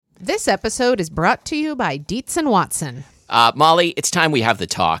This episode is brought to you by Dietz and Watson. Molly, it's time we have the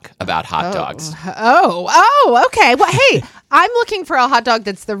talk about hot dogs. Oh, okay. Well, hey, I'm looking for a hot dog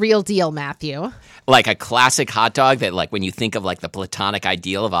that's the real deal, Matthew. Like a classic hot dog that, like, when you think of, like, the platonic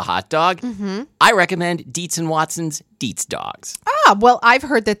ideal of a hot dog, I recommend Dietz and Watson's Dietz Dogs. Well, I've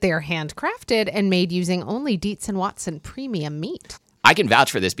heard that they're handcrafted and made using only Dietz and Watson premium meat. I can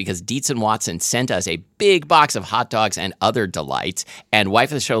vouch for this because Dietz and Watson sent us a big box of hot dogs and other delights. And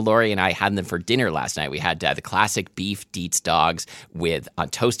wife of the show, Lori, and I had them for dinner last night. We had the classic beef Dietz dogs with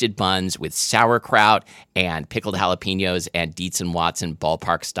toasted buns with sauerkraut and pickled jalapenos and Dietz and Watson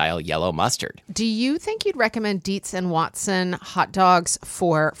ballpark-style yellow mustard. Do you think you'd recommend Dietz and Watson hot dogs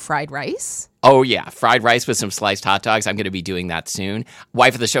for fried rice? Oh, yeah. Fried rice with some sliced hot dogs. I'm going to be doing that soon.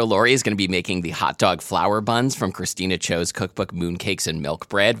 Wife of the show, Lori, is going to be making the hot dog flour buns from Christina Cho's cookbook, Mooncakes and Milk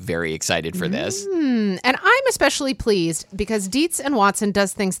Bread. Very excited for this. And I'm especially pleased because Dietz and Watson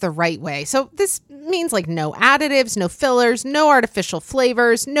does things the right way. So this means like no additives, no fillers, no artificial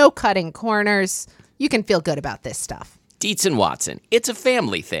flavors, no cutting corners. You can feel good about this stuff. Dietz and Watson. It's a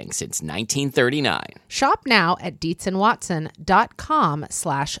family thing since 1939. Shop now at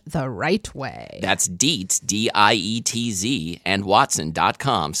dietzandwatson.com/the right way. That's Dietz, D-I-E-T-Z, and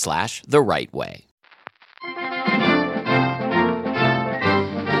Watson.com/the right way.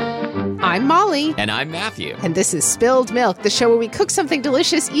 I'm Molly. And I'm Matthew. And this is Spilled Milk, the show where we cook something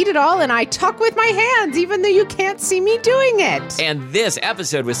delicious, eat it all, and I talk with my hands, even though you can't see me doing it. And this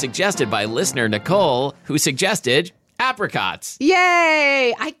episode was suggested by listener Nicole, who suggested apricots.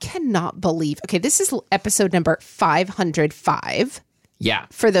 Yay! I cannot believe. Okay, this is episode number 505. Yeah.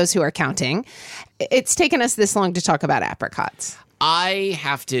 For those who are counting. It's taken us this long to talk about apricots. I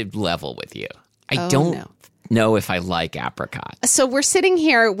have to level with you. I don't know if I like apricots. So we're sitting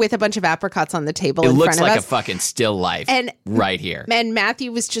here with a bunch of apricots on the table in front of us. It looks like a fucking still life right here. And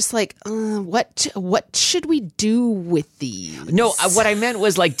Matthew was just like, what should we do with these? No, what I meant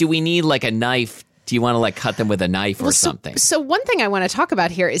was, like, do we need, like, a knife? Do you want to, like, cut them with a knife or something? So one thing I want to talk about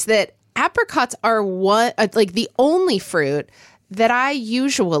here is that apricots are the only fruit that I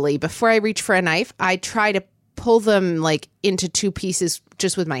usually, before I reach for a knife, I try to pull them like into two pieces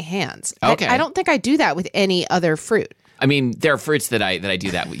just with my hands. Okay. I don't think I do that with any other fruit. I mean, there are fruits that I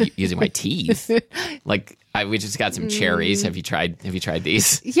do that with using my teeth. Like we just got some cherries. Have you tried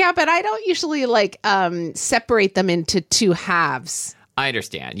these? Yeah, but I don't usually separate them into two halves. I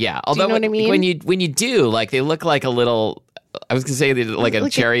understand. Yeah. Although do you know what I mean? when you do, like, they look like a little, I was going to say like a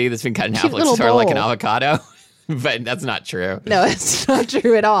cherry that's been cut in half, like sort of like an avocado. But that's not true. No, it's not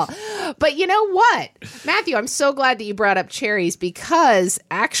true at all. But you know what, Matthew, I'm so glad that you brought up cherries because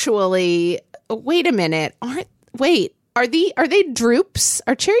actually, wait a minute. Are they drupes?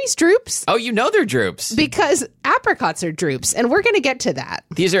 Are cherries drupes? Oh, you know they're drupes. Because apricots are drupes, and we're going to get to that.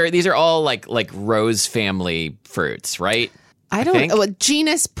 These are all like rose family fruits, right? I don't know.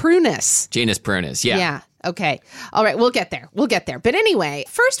 Genus Prunus. Genus Prunus, yeah. Yeah. Okay. All right. We'll get there. But anyway,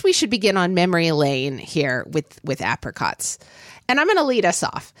 first we should begin on memory lane here with apricots. And I'm going to lead us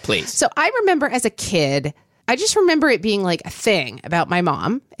off. Please. So I remember as a kid, I just remember it being like a thing about my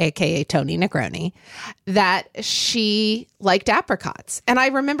mom, aka Tony Negroni, that she liked apricots. And I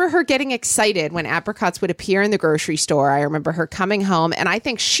remember her getting excited when apricots would appear in the grocery store. I remember her coming home, and I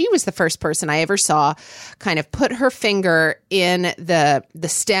think she was the first person I ever saw kind of put her finger in the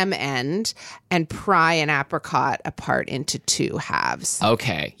stem end and pry an apricot apart into two halves.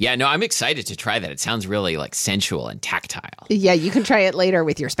 Okay. Yeah, no, I'm excited to try that. It sounds really like sensual and tactile. Yeah, you can try it later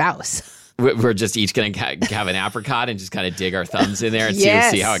with your spouse. We're just each going to have an apricot and just kind of dig our thumbs in there and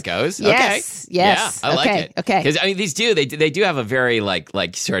see how it goes. Yes. Okay. Yes. Yeah, I like it. Okay. Because I mean, these they do have a very like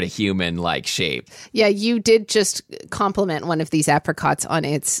sort of human like shape. Yeah, you did just compliment one of these apricots on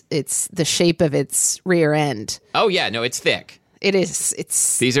it's the shape of its rear end. Oh yeah, no, it's thick. It is.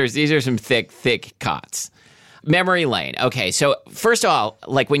 These are some thick cots. Memory lane. Okay, so first of all,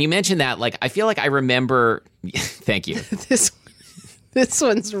 like when you mentioned that, like I feel like I remember. Thank you. This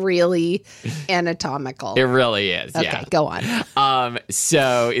one's really anatomical. It really is. Okay, yeah. Go on.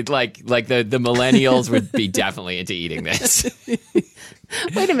 So it like the millennials would be definitely into eating this.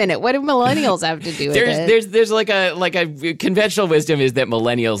 Wait a minute. What do millennials have to do with it? There's like a conventional wisdom is that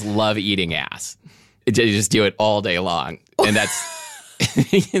millennials love eating ass. They just do it all day long, and that's.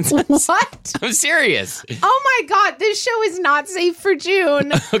 What? I'm serious. Oh my God, this show is not safe for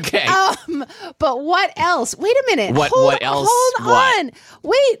June. Okay. But what else? Wait a minute. What else? Hold on.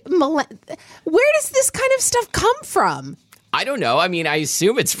 Wait, where does this kind of stuff come from? I don't know. I mean, I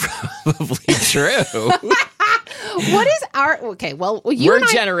assume it's probably true. What is our okay? Well, you We're and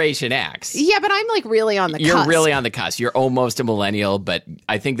I, Generation X. yeah, but I'm like really on the You're cusp. really on the cusp. You're almost a millennial, but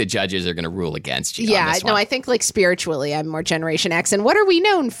I think the judges are going to rule against you. Yeah, on this no, one. I think like spiritually, I'm more Generation X. And what are we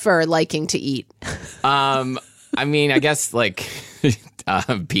known for liking to eat? I mean, I guess like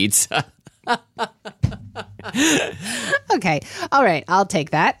pizza. Okay, all right, I'll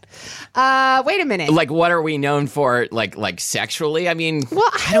take that. Wait a minute. Like, what are we known for? Like sexually? I mean, Well,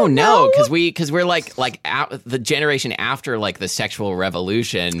 I I don't don't know know. because we're like the generation after like the sexual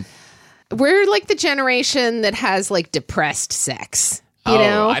revolution. We're like the generation that has like depressed sex. You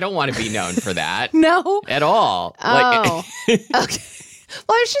know? I don't want to be known for that. No. At all. Oh. Okay.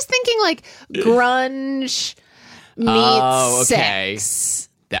 Well, I was just thinking like grunge meets okay. sex.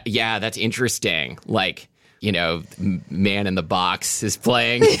 Yeah, that's interesting. Like, you know, Man in the Box is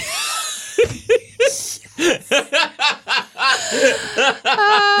playing.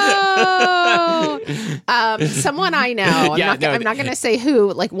 Someone I know, Yeah, I'm not going to say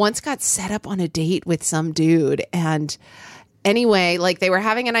who, like once got set up on a date with some dude. And anyway, like they were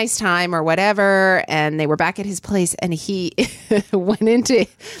having a nice time or whatever. And they were back at his place and he went into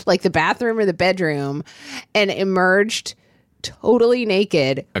like the bathroom or the bedroom and emerged totally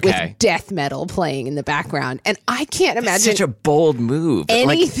naked Okay. with death metal playing in the background. And I can't imagine Such a bold move.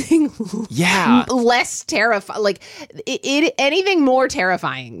 anything Yeah. less terrifying, like anything more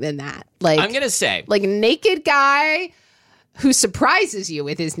terrifying than that. Like I'm going to say. like naked guy who surprises you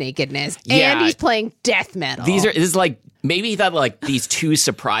with his nakedness, Yeah. and he's playing death metal. This is like, maybe he thought like these two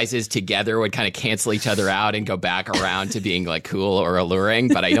surprises together would kind of cancel each other out and go back around to being like cool or alluring,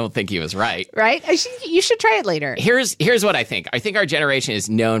 but I don't think he was right. right. You should try it later. Here's what I think. I think our generation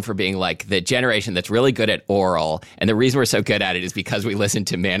is known for being like the generation that's really good at oral. And the reason we're so good at it is because we listen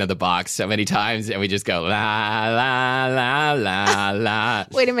to Man in the Box so many times and we just go la, la, la, la, la.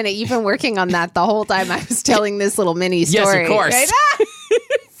 Wait a minute. You've been working on that the whole time I was telling this little mini story. Yes, of course. Right?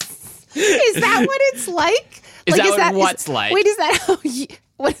 Is that what it's like? Is that what's like? Wait, is that how you,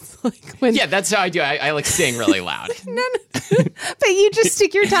 what it's like when... Yeah, that's how I do. I like sing really loud. No. But you just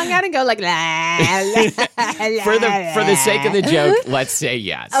stick your tongue out and go like, la, la, la, For the sake of the joke, let's say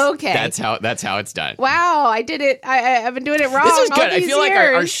yes. Okay. That's how it's done. wow, I did it. I've been doing it wrong. This is all good. I these feel like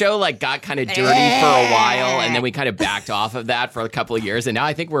our years. show like got kind of dirty for a while, and then we kind of backed off of that for a couple of years, and now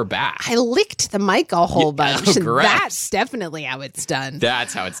I think we're back. I licked the mic a whole bunch. oh, and gross. that's definitely how it's done.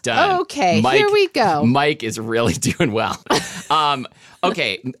 That's how it's done. Okay, here we go. Mike is really doing well.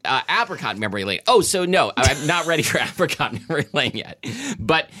 Okay, apricot memory lane. Oh, so no, I'm not ready for apricot memory lane yet.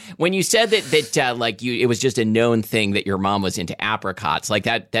 But when you said that like it was just a known thing that your mom was into apricots, like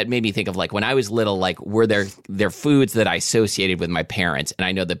that made me think of like when I was little, like were there foods that I associated with my parents, and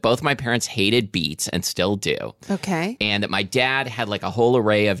I know that both my parents hated beets and still do. Okay. And that my dad had like a whole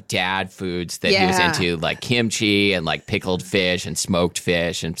array of dad foods that he was Yeah. into, like kimchi and like pickled fish and smoked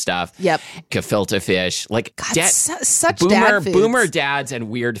fish and stuff. Yep. Gefilte fish. Like God, such boomer, dad foods. boomer dads and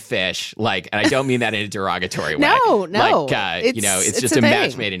weird fish. Like, and I don't mean that in a derogatory way. No. Like, It's it's just a a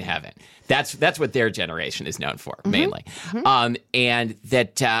match thing. made in heaven. That's what their generation is known for, Mm-hmm. mainly. And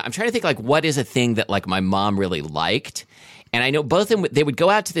that I'm trying to think like what is a thing that like my mom really liked. And I know both of them, they would go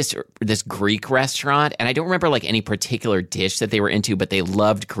out to this Greek restaurant, and I don't remember like any particular dish that they were into, but they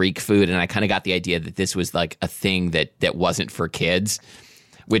loved Greek food, and I kind of got the idea that this was like a thing that wasn't for kids,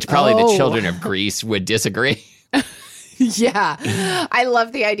 which probably the Oh. children of Greece would disagree. Yeah. I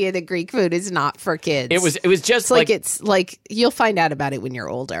love the idea that Greek food is not for kids. It was just It's it's like you'll find out about it when you're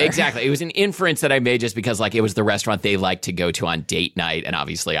older. Exactly. It was an inference that I made just because like it was the restaurant they liked to go to on date night, and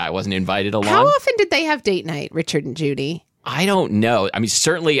obviously I wasn't invited along. How often did they have date night, Richard and Judy? I don't know. I mean,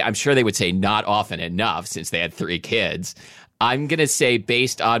 certainly I'm sure they would say not often enough since they had 3 kids. I'm going to say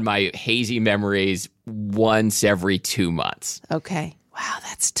based on my hazy memories, once every 2 months. Okay. Wow,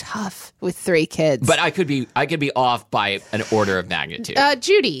 that's tough with 3 kids. But I could be off by an order of magnitude.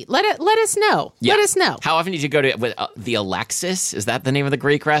 Judy, let us know. Yeah. Let us know. How often did you go to the Alexis? Is that the name of the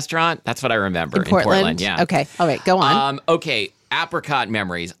Greek restaurant? That's what I remember in Portland. Yeah. Okay. All right. Go on. Okay. Apricot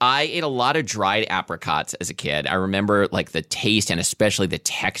memories. I ate a lot of dried apricots as a kid. I remember like the taste and especially the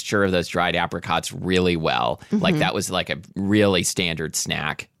texture of those dried apricots really well. Mm-hmm. Like that was like a really standard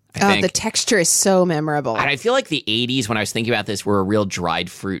snack. I think. The texture is so memorable. And I feel like the 80s, when I was thinking about this, were a real dried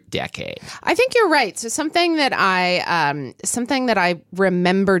fruit decade. I think you're right. So something that I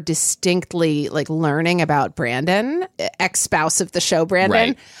remember distinctly, like learning about Brandon, ex-spouse of the show, Brandon,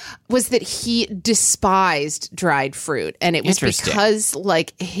 Right. was that he despised dried fruit, and it was Interesting. because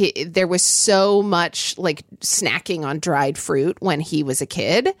like there was so much like snacking on dried fruit when he was a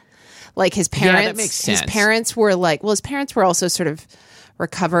kid. Like his parents, that makes sense. his parents were like, well, his parents were also sort of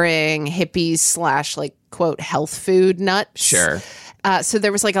recovering hippies / like quote, health food nuts. Sure. So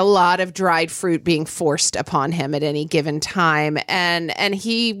there was like a lot of dried fruit being forced upon him at any given time. And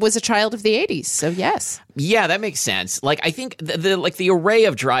he was a child of the 80s. So yes. Yeah, that makes sense. Like, I think the array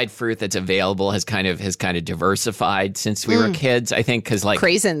of dried fruit that's available has kind of diversified since we were kids. I think because like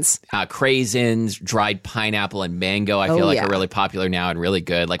craisins, dried pineapple, and mango, I feel like are really popular now and really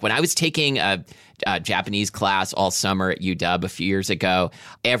good. Like when I was taking a Japanese class all summer at UW a few years ago,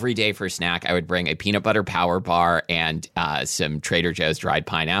 every day for a snack, I would bring a peanut butter power bar and some Trader Joe's dried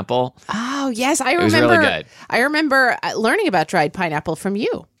pineapple. Oh, yes. I remember. It was really good. I remember learning about dried pineapple from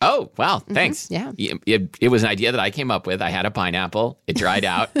you. Oh, wow. Thanks. Yeah. It was an idea that I came up with. I had a pineapple. It dried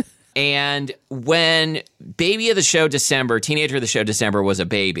out. And when Teenager of the Show December was a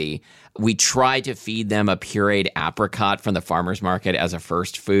baby, we tried to feed them a pureed apricot from the farmer's market as a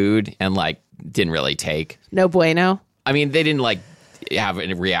first food and like didn't really take. No bueno. I mean, they didn't like have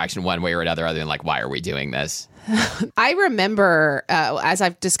a reaction one way or another other than like, why are we doing this? I remember, as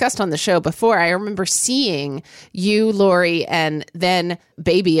I've discussed on the show before, I remember seeing you, Lori, and then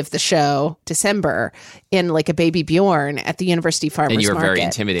baby of the show, December, in like a baby Bjorn at the University Farmers Market. And you were very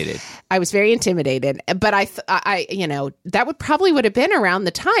intimidated. I was very intimidated, but I that would have been around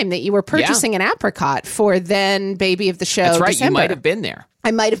the time that you were purchasing an apricot for then baby of the show. That's right. December. You might have been there.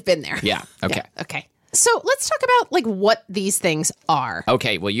 I might have been there. Yeah. Okay. Yeah, okay. So let's talk about like what these things are.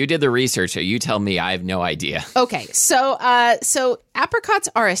 Okay, well, you did the research, so you tell me. I have no idea. Okay, so apricots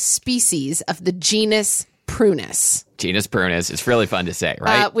are a species of the genus Prunus. Genus Prunus. It's really fun to say,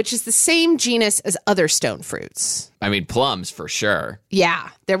 right? Which is the same genus as other stone fruits. I mean, plums for sure. Yeah,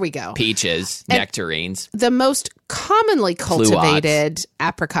 there we go. Peaches, nectarines. The most commonly cultivated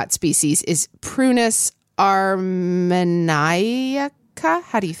apricot species is Prunus armeniaca.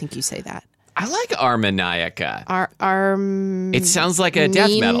 How do you think you say that? I like Armeniaca. It sounds like a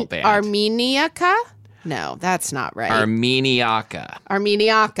death metal band. Armeniaca? No, that's not right. Armeniaca.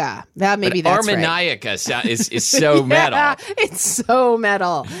 Maybe that's right. Armeniaca is so metal. Yeah, it's so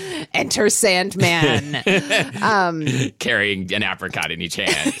metal. Enter Sandman. Carrying an apricot in each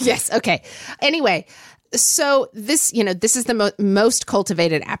hand. Yes, okay. Anyway, so this is the most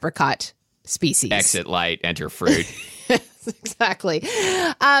cultivated apricot species. Exit light, enter fruit. Exactly.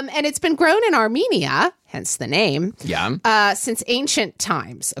 And it's been grown in Armenia, hence the name, since ancient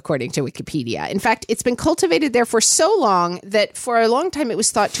times, according to Wikipedia. In fact, it's been cultivated there for so long that for a long time it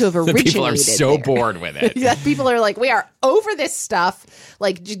was thought to have originated People are so there. bored with it. Yeah, people are like, we are over this stuff.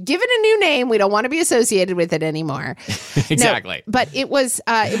 Like, just give it a new name. We don't want to be associated with it anymore. Exactly. No, but it was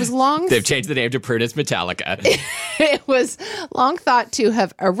long... They've changed the name to Prunus metallica. It was long thought to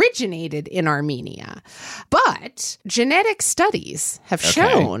have originated in Armenia. But genetic studies have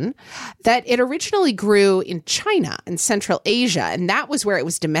shown that it originally grew in China and Central Asia, and that was where it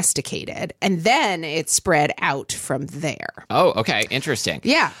was domesticated. And then it spread out from there. Oh, okay. Interesting.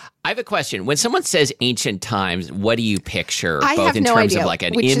 Yeah. I have a question. When someone says ancient times, what do you picture, I both have in no terms idea, of like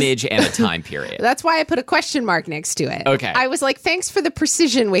an image and a time period? That's why I put a question mark next to it. Okay. I was like, thanks for the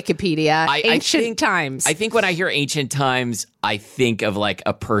precision, Wikipedia. Ancient times. I think when I hear ancient times, I think of like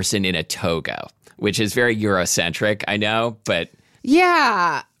a person in a toga, which is very Eurocentric, I know, but...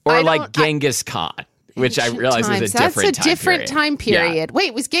 Yeah. Or like Genghis Khan. Which I realize is a different time period. That's a different time period. Yeah.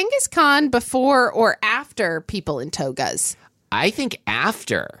 Wait, was Genghis Khan before or after people in togas? I think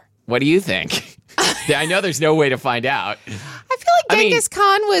after. What do you think? I know there's no way to find out. I feel like Genghis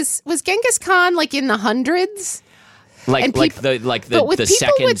Khan was Genghis Khan like in the hundreds? Like the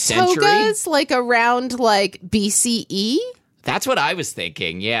second century? Togas like around like BCE? That's what I was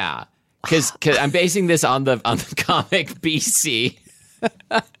thinking, yeah. Because I'm basing this on the comic BC.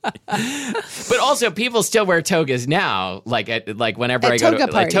 But also, people still wear togas now, whenever I go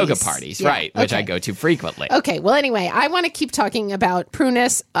to toga parties, yeah, right? Which I go to frequently. Okay, well, anyway, I want to keep talking about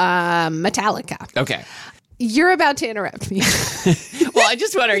Prunus metallica. Okay. You're about to interrupt me. Well, I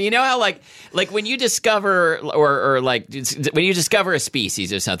just wonder, you know how like when you discover when you discover a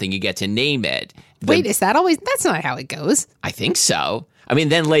species or something, you get to name it. Wait, is that always? That's not how it goes. I think so. I mean,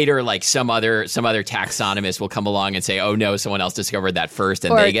 then later, like some other taxonomist will come along and say, "Oh no, someone else discovered that first,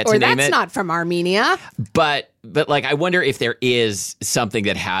 and they get to name it." Or that's not from Armenia. But like, I wonder if there is something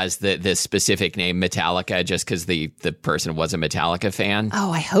that has the specific name Metallica just because the person was a Metallica fan.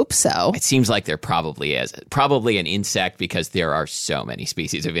 Oh, I hope so. It seems like there probably is. Probably an insect because there are so many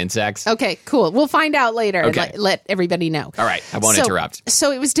species of insects. Okay, cool. We'll find out later. Okay. And let everybody know. All right, I won't interrupt.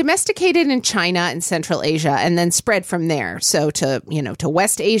 So it was domesticated in China and Central Asia, and then spread from there. So to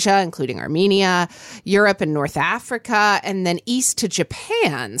West Asia, including Armenia, Europe and North Africa, and then east to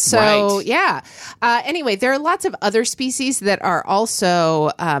Japan. So right. yeah. Anyway, there are lots of other species that are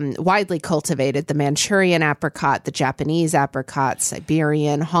also widely cultivated. The Manchurian apricot, the Japanese apricot,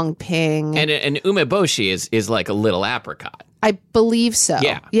 Siberian, Hongping. And umeboshi is like a little apricot. I believe so.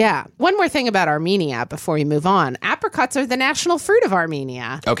 Yeah. Yeah. One more thing about Armenia before we move on. Apricots are the national fruit of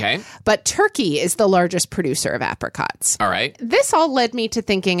Armenia. Okay. But Turkey is the largest producer of apricots. All right. This all led me to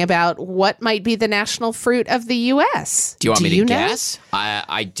thinking about what might be the national fruit of the U.S. Do you want me to know? guess?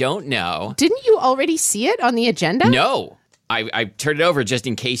 I don't know. Didn't you already see it on the agenda? No. I turned it over just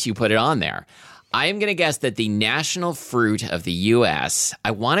in case you put it on there. I am going to guess that the national fruit of the U.S.,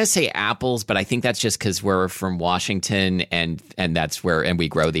 I want to say apples, but I think that's just because we're from Washington and that's where, and we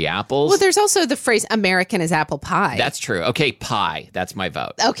grow the apples. Well, there's also the phrase American is apple pie. That's true. Okay, pie. That's my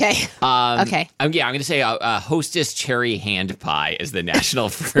vote. Okay. Okay. I'm going to say Hostess cherry hand pie is the national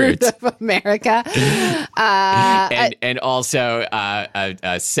fruit. Of America. And also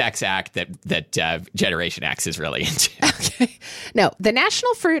a sex act that Generation X is really into. Okay. No, the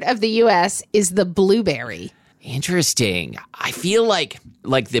national fruit of the U.S. is the blueberry. Interesting. I feel like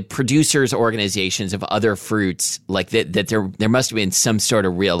the producers' organizations of other fruits, like that there must have been some sort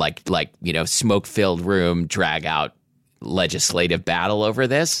of real like smoke-filled room drag out legislative battle over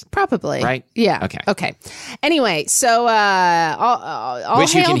this. Probably. Right? Yeah. Okay. Anyway, so all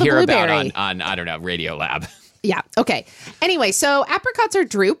which you hail can the hear blueberry. about on I don't know, Radio Lab. Yeah. Okay. Anyway, so apricots are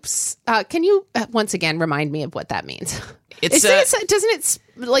drupes. Can you once again remind me of what that means? Doesn't it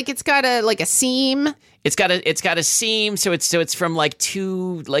like it's got a seam? It's got a seam, so it's from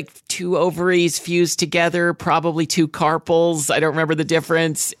two ovaries fused together, probably two carpels. I don't remember the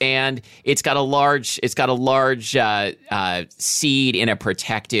difference, and it's got a large seed in a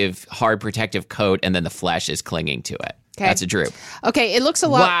hard protective coat, and then the flesh is clinging to it. Okay. That's a drupe. Okay, it looks a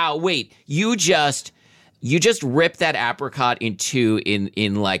lot. Wow, wait, you just ripped that apricot in two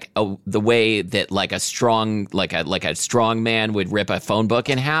in like the way that like a strong man would rip a phone book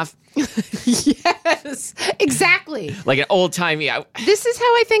in half. Yes, exactly. Like an old timey. This is how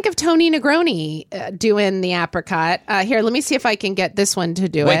I think of Tony Negroni doing the apricot. Here, let me see if I can get this one to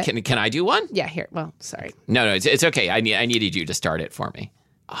do it. Wait, can I do one? Yeah, here. Well, sorry. No, it's okay. I needed you to start it for me.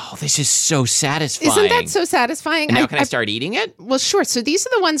 Oh, this is so satisfying. Isn't that so satisfying? And now can I start eating it? Well, sure. So these are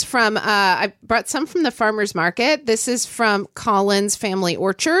the ones from, I brought some from the farmer's market. This is from Collins Family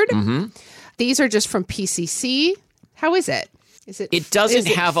Orchard. Mm-hmm. These are just from PCC. How is it? It doesn't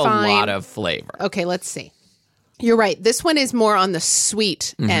have fine? a lot of flavor. Okay, let's see. You're right. This one is more on the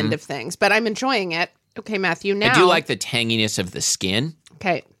sweet end of things, but I'm enjoying it. Okay, Matthew, now. I do like the tanginess of the skin.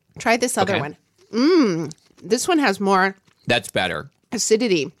 Okay, try this other one. This one has more. That's better.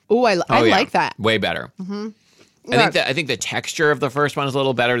 Acidity. Ooh, I like that. Way better. Mm-hmm. I think the texture of the first one is a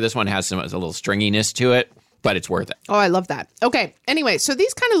little better. This one has a little stringiness to it, but it's worth it. Oh, I love that. Okay. Anyway, so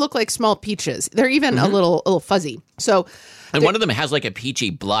these kind of look like small peaches. They're even a little fuzzy. So, and one of them has like a peachy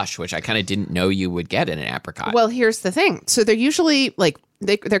blush, which I kind of didn't know you would get in an apricot. Well, here's the thing. So they're usually like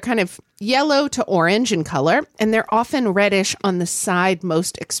they're kind of yellow to orange in color, and they're often reddish on the side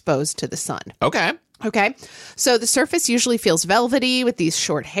most exposed to the sun. Okay. So the surface usually feels velvety with these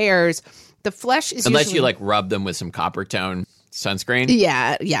short hairs. The flesh is unless you like rub them with some copper tone sunscreen.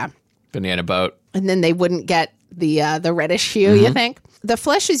 Yeah. Banana boat. And then they wouldn't get the reddish hue, you think? The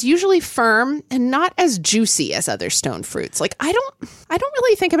flesh is usually firm and not as juicy as other stone fruits. Like I don't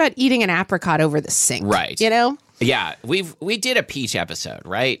really think about eating an apricot over the sink. Right. You know? Yeah. We did a peach episode,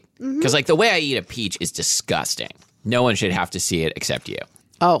 right? Because like the way I eat a peach is disgusting. No one should have to see it except you.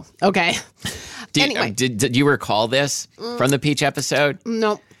 Oh, okay. Anyway. Did you recall this from the peach episode?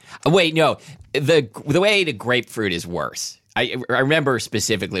 No. Wait, no. The way I eat a grapefruit is worse. I remember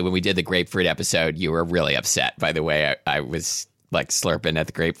specifically when we did the grapefruit episode, you were really upset by the way I was like slurping at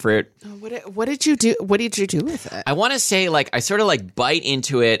the grapefruit. What did you do? What did you do with it? I want to say like I sort of like bite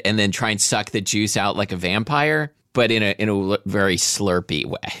into it and then try and suck the juice out like a vampire, but in a very slurpy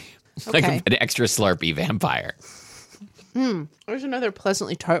way, like an extra slurpy vampire. There's another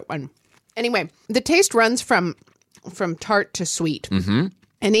pleasantly tart one. Anyway, the taste runs from tart to sweet. Mm-hmm.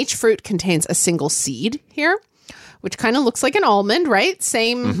 And each fruit contains a single seed here, which kind of looks like an almond, right?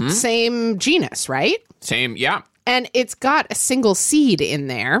 Same genus, right? Same, yeah. And it's got a single seed in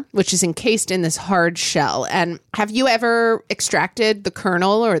there, which is encased in this hard shell. And have you ever extracted the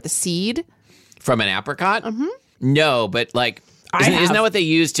kernel or the seed? From an apricot? Mm-hmm. No, but like, isn't that what they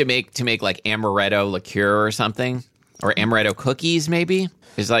use to make like amaretto liqueur or something? Or amaretto cookies, maybe?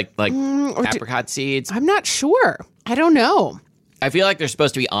 Is like apricot seeds? I'm not sure. I don't know. I feel like they're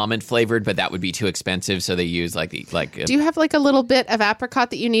supposed to be almond flavored, but that would be too expensive, so they use Do you have like a little bit of apricot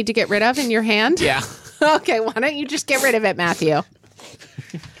that you need to get rid of in your hand? Yeah. Okay, why don't you just get rid of it, Matthew?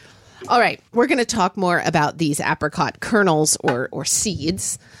 All right, we're going to talk more about these apricot kernels or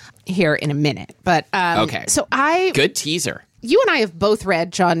seeds here in a minute. But Okay. So Good teaser. you and I have both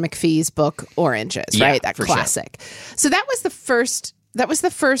read John McPhee's book Oranges, Yeah, right? That for sure. classic. So that was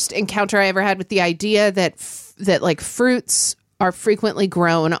the first encounter I ever had with the idea that like fruits are frequently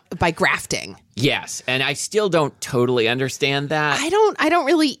grown by grafting. Yes, and I still don't totally understand that. I don't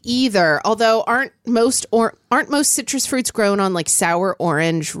really either. Although aren't most citrus fruits grown on like sour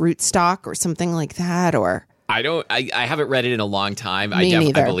orange rootstock or something like that? Or I haven't read it in a long time. Me I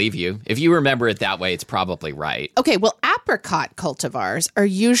neither. believe you. If you remember it that way, it's probably right. okay, well, apricot cultivars are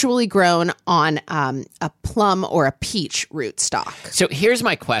usually grown on a plum or a peach rootstock. So here's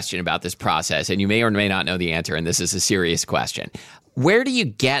my question about this process, and you may or may not know the answer, and this is a serious question. Where do you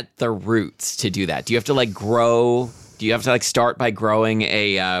get the roots to do that? Do you have to like grow? Do you have to like start by growing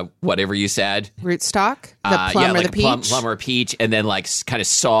a whatever you said? Rootstock? The plum or like the peach? plum or peach, and then like kind of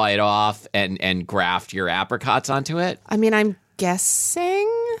saw it off and graft your apricots onto it? I mean, I'm guessing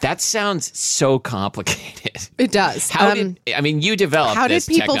That sounds so complicated. it does. You developed how did this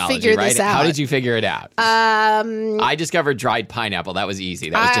people technology, figure right? this out? How did you figure it out? I discovered dried pineapple. That was easy.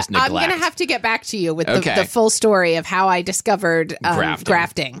 That was just neglect. I'm going to have to get back to you with Okay. the full story of how I discovered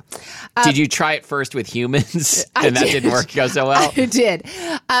grafting. Did you try it first with humans? And that didn't work go so well? I did.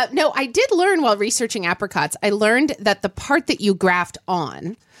 No, I did learn while researching apricots. I learned that the part that you graft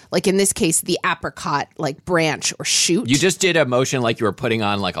on, like in this case, the apricot like branch or shoot. You just did a motion like you were putting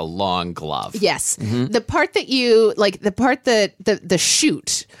on like a long glove. Yes. The part that you like, the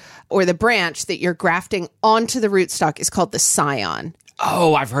shoot or the branch that you're grafting onto the rootstock is called the scion.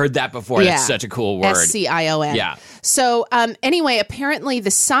 Oh, I've heard that before. Yeah. That's such a cool word. SCION. Yeah. So anyway, apparently the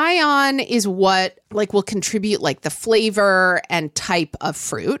scion is what like will contribute like the flavor and type of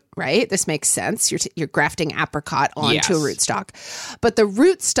fruit, right? This makes sense. You're grafting apricot onto Yes. a rootstock. But the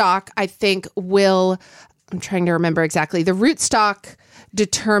rootstock, I think, I'm trying to remember exactly. The rootstock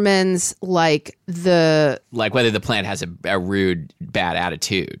determines like Like whether the plant has a rude, bad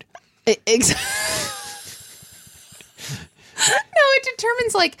attitude. No, it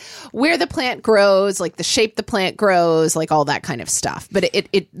determines like where the plant grows, like the shape the plant grows, like all that kind of stuff. But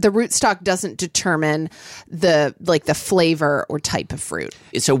the rootstock doesn't determine the flavor or type of fruit.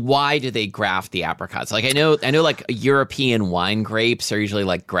 So why do they graft the apricots? Like I know like European wine grapes are usually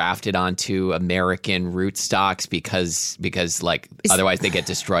like grafted onto American rootstocks because like otherwise they get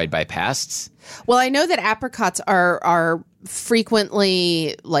destroyed by pests. Well, I know that apricots are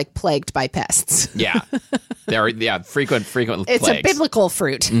frequently like plagued by pests. Yeah. They're frequent It's plagues. a biblical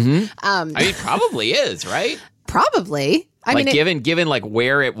fruit. I mean, probably is, right? Probably. I mean, given like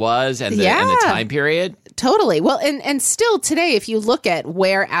where it was and the time period. Totally. Well, and still today, if you look at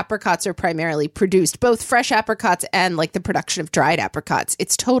where apricots are primarily produced, both fresh apricots and like the production of dried apricots,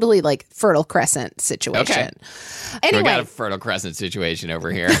 it's totally like Fertile Crescent situation. Okay. Anyway, We got a Fertile Crescent situation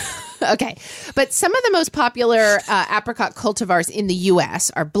over here. okay. But some of the most popular apricot cultivars in the U.S.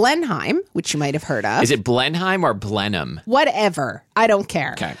 are Blenheim, which you might have heard of. Is it Blenheim or Blenheim? Whatever. I don't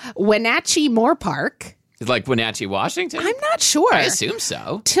care. Okay. Wenatchee Moore Park. It's like Wenatchee, Washington? I'm not sure. I assume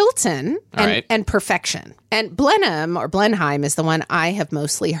so. Tilton All right. and Perfection. And Blenheim or Blenheim is the one I have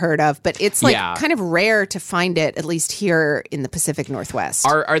mostly heard of, but it's like kind of rare to find it, at least here in the Pacific Northwest.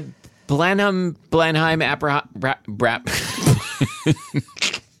 Are Blenheim,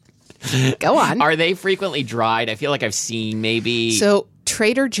 Go on. Are they frequently dried? I feel like I've seen maybe. So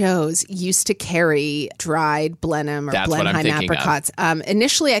Trader Joe's used to carry dried Blenheim or That's what I'm Blenheim thinking of. apricots.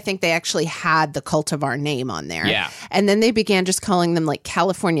 Initially, I think they actually had the cultivar name on there. Yeah. And then they began just calling them like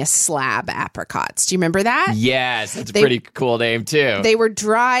California slab apricots. Do you remember that? Yes, that's a pretty cool name too. They were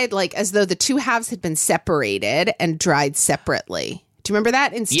dried like as though the two halves had been separated and dried separately. Do you remember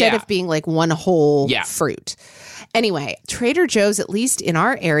that? Instead of being like one whole fruit. Anyway, Trader Joe's, at least in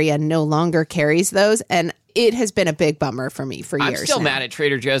our area, no longer carries those. And it has been a big bummer for me for years. I'm still now. mad at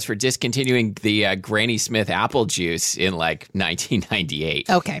Trader Joe's for discontinuing the Granny Smith apple juice in like 1998.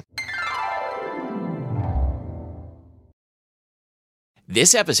 Okay.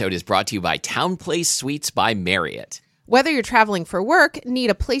 This episode is brought to you by Town Place Suites by Marriott. Whether you're traveling for work, need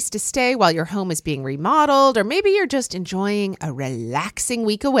a place to stay while your home is being remodeled, or maybe you're just enjoying a relaxing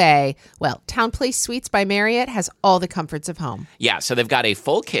week away, well, Town Place Suites by Marriott has all the comforts of home. Yeah, so they've got a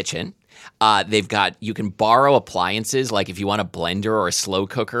full kitchen. You can borrow appliances, like if you want a blender or a slow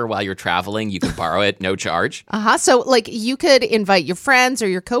cooker while you're traveling, you can borrow it, no charge. So like you could invite your friends or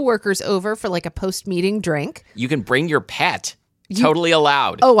your coworkers over for like a post-meeting drink. You can bring your pet. Totally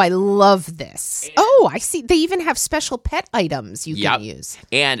allowed. Oh, I love this. Oh, Oh, I see. They even have special pet items you can use.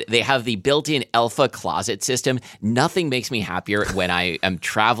 And they have the built-in Elfa closet system. Nothing makes me happier when I am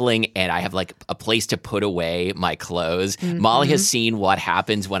traveling and I have like a place to put away my clothes. Molly has seen what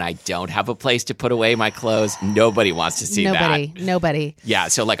happens when I don't have a place to put away my clothes. Nobody wants to see that. Nobody. Yeah,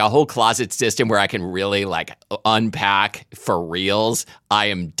 so like a whole closet system where I can really like unpack for reals, I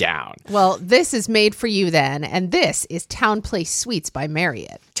am down. Well, this is made for you then, and this is Town Place Suites by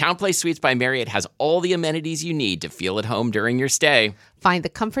Marriott. Town Place Suites by Marriott has all the amenities you need to feel at home during your stay. Find the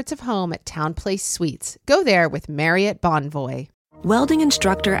comforts of home at Town Place Suites. Go there with Marriott Bonvoy. Welding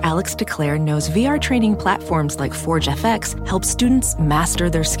instructor Alex DeClaire knows VR training platforms like Forge FX help students master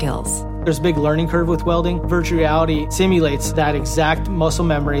their skills. There's a big learning curve with welding. Virtual reality simulates that exact muscle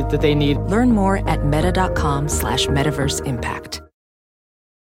memory that they need. Learn more at meta.com/metaverse impact.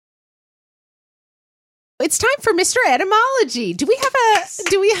 It's time for Mr. Etymology. Do we have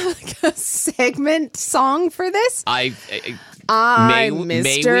like a segment song for this? I'm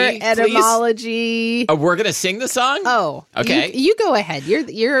Mr. Etymology. Oh, we're gonna sing the song. Oh, okay. You go ahead.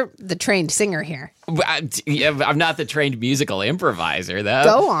 You're the trained singer here. I'm not the trained musical improviser, though.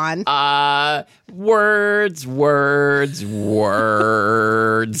 Go on. Words.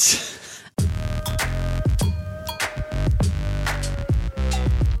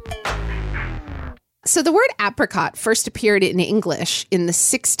 So the word apricot first appeared in English in the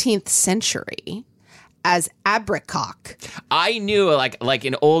 16th century as abricock. I knew like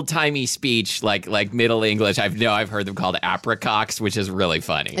in old-timey speech, like Middle English, I've heard them called apricocks, which is really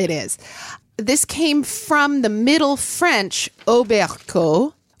funny. It is. This came from the Middle French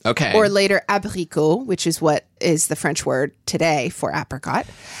aubercot, or later abricot, which is what is the French word today for apricot,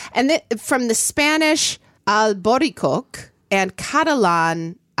 and from the Spanish alboricoque and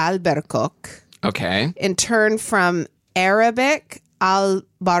Catalan albercoque. Okay. In turn from Arabic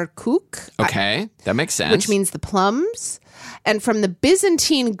al-barkuk. Okay, that makes sense. Which means the plums. And from the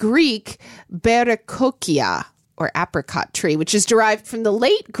Byzantine Greek berikokia, or apricot tree, which is derived from the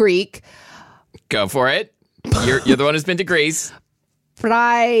late Greek. Go for it. You're the one who's been to Greece.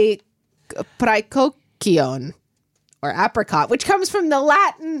 Praecokion, or apricot, which comes from the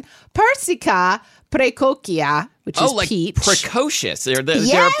Latin persica praecokia, which is like peach. Precocious. They're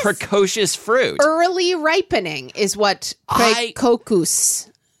a precocious fruit. Early ripening is what praecocus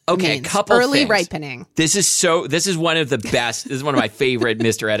means. Couple early things. ripening. This is one of the best. This is one of my favorite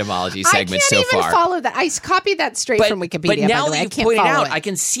Mr. Etymology segments so far. I can't even follow that. I copied that straight from Wikipedia. But now by the way. that I you can't point it follow out, it. I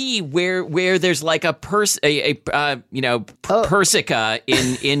can see where there's like a persica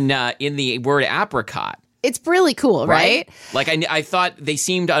in the word apricot. It's really cool, right? Like I thought they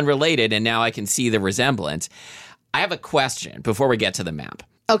seemed unrelated, and now I can see the resemblance. I have a question before we get to the map.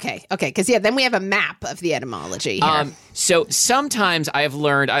 Okay, because then we have a map of the etymology here. So sometimes I have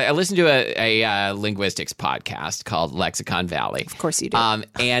learned. I listened to a linguistics podcast called Lexicon Valley. Of course you do.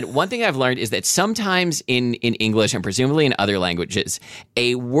 And one thing I've learned is that sometimes in English and presumably in other languages,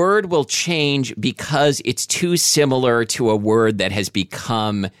 a word will change because it's too similar to a word that has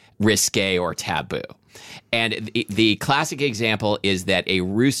become risque or taboo. And the classic example is that a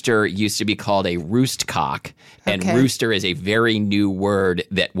rooster used to be called a roostcock, and rooster is a very new word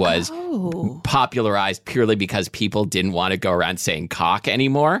that was popularized purely because people didn't want to go around saying cock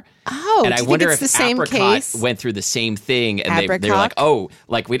anymore. Oh, and I wonder if the same apricot case? went through the same thing, and they're like,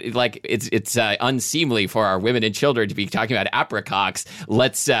 it's unseemly for our women and children to be talking about apricocks.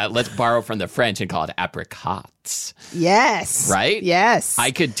 Let's borrow from the French and call it apricots. Yes. Right? Yes.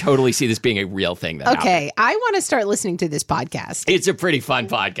 I could totally see this being a real thing that happened. I want to start listening to this podcast. It's a pretty fun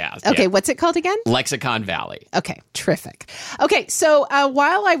podcast. Okay, yeah. What's it called again? Lexicon Valley. Okay, terrific. Okay, so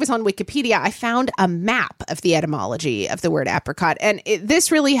while I was on Wikipedia, I found a map of the etymology of the word apricot, and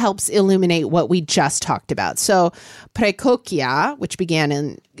this really helps illuminate what we just talked about. So, praecokia, which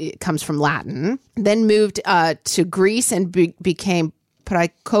it comes from Latin, then moved to Greece and became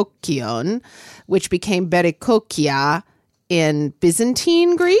praecokion, which became berikokia in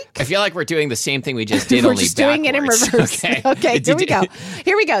Byzantine Greek. I feel like we're doing the same thing we just did, we're only just doing it in reverse. Okay,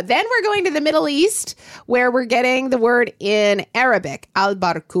 here we go. Then we're going to the Middle East, where we're getting the word in Arabic,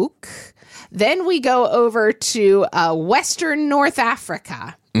 al-barkuk. Then we go over to Western North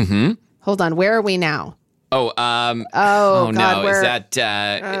Africa. Mm-hmm. Hold on, where are we now? Oh God, no, is that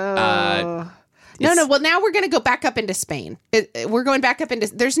No. Well, now we're going to go back up into Spain. We're going back up into.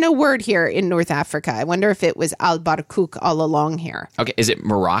 There's no word here in North Africa. I wonder if it was al-barkuk all along here. Okay, is it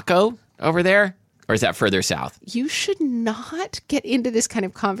Morocco over there? Or is that further south? You should not get into this kind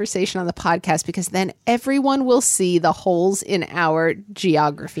of conversation on the podcast because then everyone will see the holes in our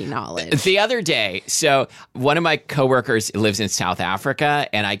geography knowledge. The other day, so one of my coworkers lives in South Africa,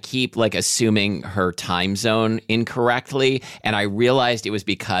 and I keep like assuming her time zone incorrectly. And I realized it was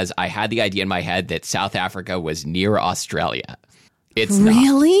because I had the idea in my head that South Africa was near Australia. It's not.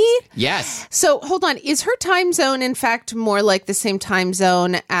 Really? Yes. So hold on. Is her time zone, in fact, more like the same time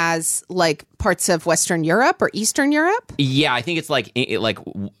zone as like parts of Western Europe or Eastern Europe? Yeah, I think it's like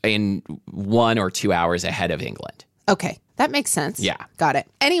in 1 or 2 hours ahead of England. Okay. That makes sense. Yeah. Got it.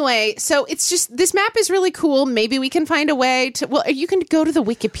 Anyway, so it's just, this map is really cool. Maybe we can find a way to, well, you can go to the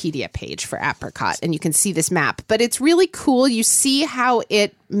Wikipedia page for apricot and you can see this map, but it's really cool. You see how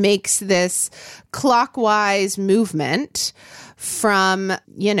it makes this clockwise movement from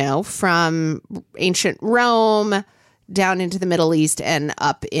ancient Rome down into the Middle East and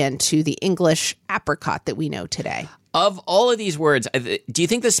up into the English apricot that we know today. Of all of these words, do you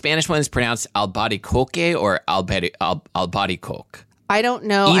think the Spanish one is pronounced albaricoque or albaricoque? I don't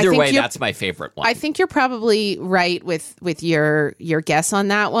know. Either way, that's my favorite one. I think you're probably right with your guess on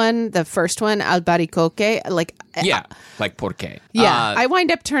that one. The first one, albaricoque, like porque. Yeah, I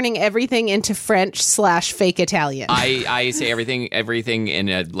wind up turning everything into French/fake Italian. I say everything in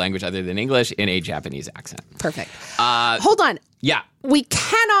a language other than English in a Japanese accent. Perfect. Hold on. Yeah. We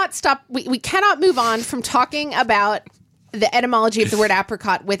cannot stop. We cannot move on from talking about the etymology of the word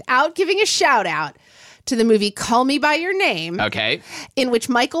apricot without giving a shout out to the movie Call Me By Your Name. Okay. In which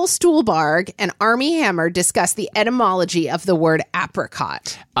Michael Stuhlbarg and Armie Hammer discuss the etymology of the word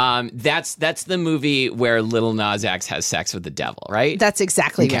apricot. That's the movie where Lil Nas X has sex with the devil, right? That's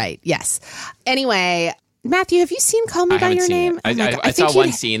exactly right. Yes. Anyway, Matthew, have you seen Call Me By Your Name? I saw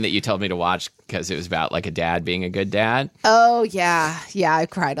one scene that you told me to watch because it was about like a dad being a good dad. Oh, yeah. Yeah, I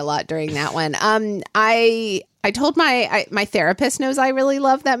cried a lot during that one. I told my therapist knows I really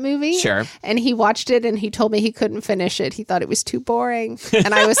love that movie. Sure. And he watched it and he told me he couldn't finish it. He thought it was too boring.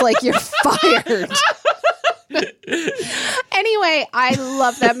 And I was like, you're fired. Anyway, I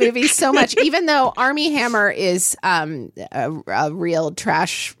love that movie so much, even though Armie Hammer is a real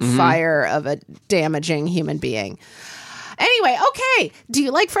trash fire of a damaging human being. Anyway, okay. Do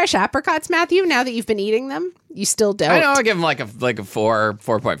you like fresh apricots, Matthew, now that you've been eating them? You still don't? I know, I'll give them like a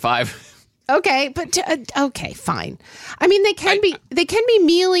 4.5. Okay, but okay, fine. I mean, they can be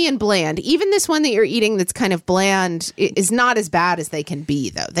mealy and bland. Even this one that you're eating that's kind of bland is not as bad as they can be,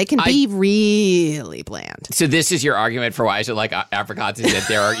 though. They can be really bland. So this is your argument for why I should like apricots, is that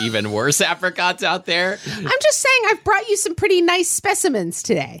there are even worse apricots out there? I'm just saying I've brought you some pretty nice specimens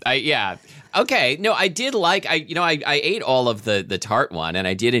today. Yeah. Okay. No, I did like, I ate all of the tart one and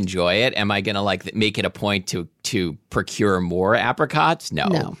I did enjoy it. Am I going to like make it a point to procure more apricots?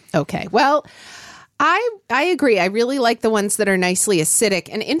 No. Okay. Well, I agree. I really like the ones that are nicely acidic.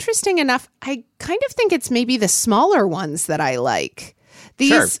 And interesting enough, I kind of think it's maybe the smaller ones that I like.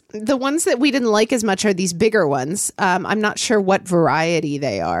 The ones that we didn't like as much are these bigger ones. I'm not sure what variety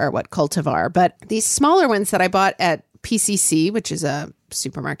they are, what cultivar, but these smaller ones that I bought at PCC, which is a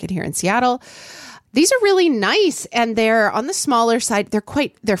supermarket here in Seattle, these are really nice, and they're on the smaller side.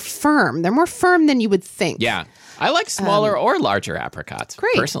 They're firm. They're more firm than you would think. Yeah. I like smaller or larger apricots.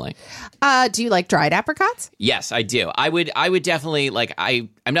 Great. Personally. Do you like dried apricots? Yes, I do. I would definitely like, I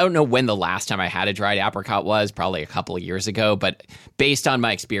don't know when the last time I had a dried apricot was, probably a couple of years ago, but based on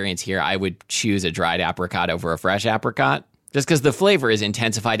my experience here, I would choose a dried apricot over a fresh apricot. Just because the flavor is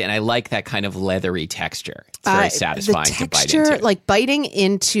intensified, and I like that kind of leathery texture. It's very satisfying to bite into. Like biting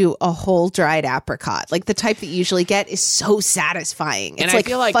into a whole dried apricot, like the type that you usually get, is so satisfying. It's and like I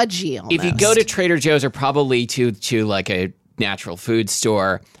feel like fudgy almost. If you go to Trader Joe's or probably to like a natural food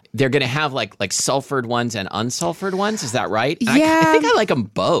store, they're going to have like sulfured ones and unsulfured ones. Is that right? Yeah. I think I like them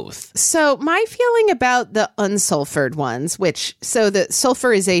both. So my feeling about the unsulfured ones, so the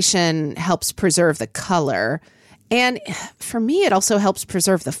sulfurization helps preserve the color. And for me, it also helps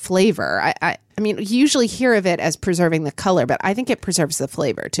preserve the flavor. I mean, you usually hear of it as preserving the color, but I think it preserves the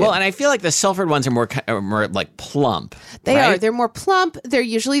flavor too. Well, and I feel like the sulfured ones are more like plump. They right? are. They're more plump. They're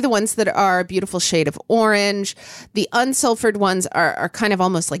usually the ones that are a beautiful shade of orange. The unsulfured ones are kind of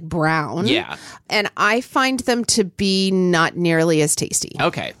almost like brown. Yeah. And I find them to be not nearly as tasty.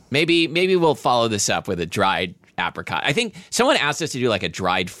 Okay. Maybe we'll follow this up with a dried apricot. I think someone asked us to do like a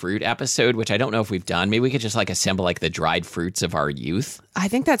dried fruit episode, which I don't know if we've done. Maybe we could just like assemble like the dried fruits of our youth. I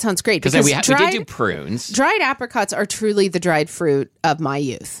think that sounds great. Because we did do prunes. Dried apricots are truly the dried fruit of my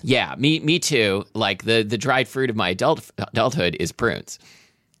youth. Yeah, me too. Like the dried fruit of my adulthood is prunes.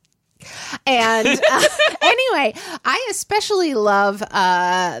 And anyway, I especially love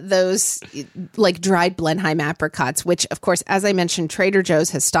those like dried Blenheim apricots, which, of course, as I mentioned, Trader Joe's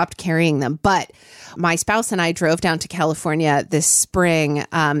has stopped carrying them. But my spouse and I drove down to California this spring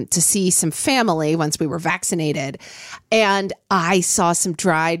to see some family once we were vaccinated. And I saw some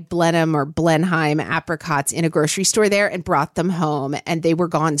dried Blenheim or Blenheim apricots in a grocery store there and brought them home. And they were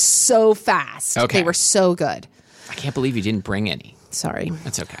gone so fast. Okay. They were so good. I can't believe you didn't bring any. Sorry.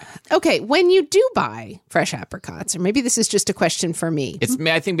 That's okay. Okay, when you do buy fresh apricots, or maybe this is just a question for me.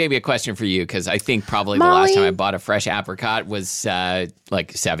 I think maybe a question for you, because I think probably the Molly? last time I bought a fresh apricot was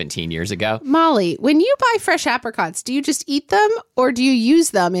like 17 years ago. Molly, when you buy fresh apricots, do you just eat them or do you use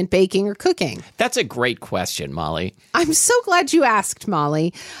them in baking or cooking? That's a great question, Molly. I'm so glad you asked,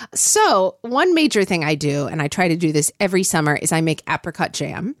 Molly. So one major thing I do, and I try to do this every summer, is I make apricot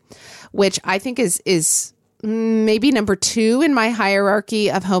jam, which I think is maybe number 2 in my hierarchy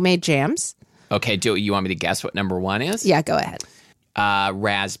of homemade jams. Okay, do you want me to guess what number 1 is? Yeah, go ahead.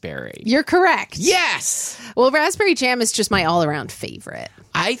 Raspberry. You're correct. Yes. Well, raspberry jam is just my all-around favorite.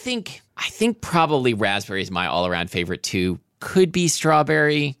 I think probably raspberry is my all-around favorite too. Could be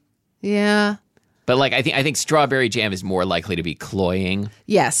strawberry. Yeah. But like I think strawberry jam is more likely to be cloying.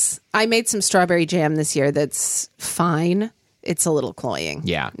 Yes. I made some strawberry jam this year that's fine. It's a little cloying.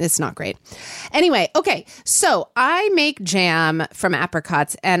 Yeah. It's not great. Anyway, okay. So I make jam from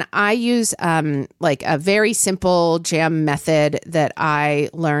apricots, and I use like a very simple jam method that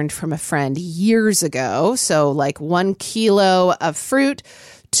I learned from a friend years ago. So like 1 kilo of fruit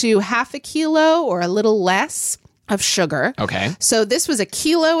to half a kilo or a little less of sugar. Okay. So this was a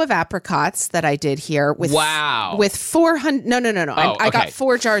kilo of apricots that I did here with Wow. with 400. No. I got okay.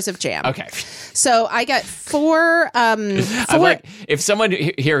 4 jars of jam. Okay. So I got 4. I'm like, if someone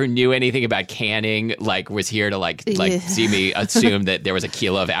here who knew anything about canning, like was here to like see me assume that there was a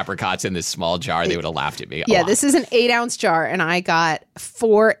kilo of apricots in this small jar, they would have laughed at me. Yeah, this is an 8-ounce jar, and I got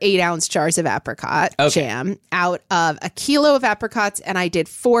 4 8-ounce jars of apricot jam out of a kilo of apricots, and I did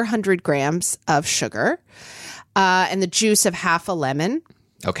 400 grams of sugar. And the juice of half a lemon,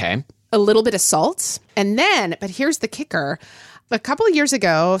 Okay. a little bit of salt. And then, but here's the kicker. A couple of years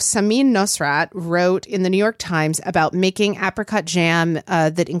ago, Samin Nosrat wrote in the New York Times about making apricot jam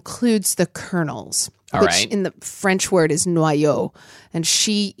that includes the kernels, All which right. in the French word is noyau. And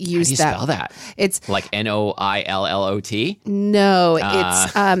she used How do you spell that? It's Like NOILLOT? no,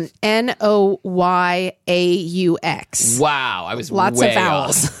 it's NOYAUX. Wow. I was Lots way of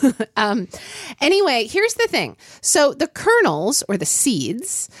vowels. Anyway, here's the thing. So the kernels or the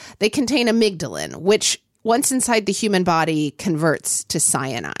seeds, they contain amygdalin, which once inside the human body converts to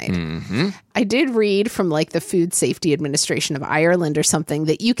cyanide. Mm-hmm. I did read from like the Food Safety Administration of Ireland or something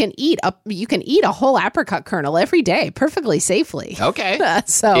that you can eat a whole apricot kernel every day perfectly safely. Okay.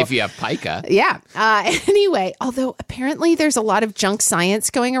 So if you have pica. yeah. Anyway, although apparently there's a lot of junk science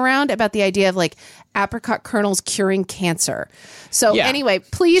going around about the idea of like apricot kernels curing cancer. So Yeah. anyway,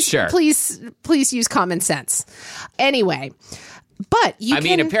 please Sure. use common sense. Anyway, but you I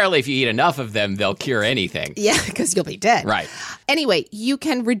mean, apparently if you eat enough of them, they'll cure anything. yeah, because you'll be dead. Right. Anyway, you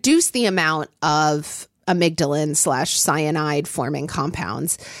can reduce the amount of amygdalin / cyanide forming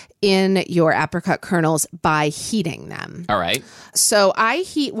compounds in your apricot kernels by heating them. All right. So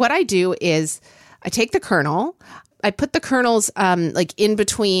what I do is I take the kernel, I put the kernels like in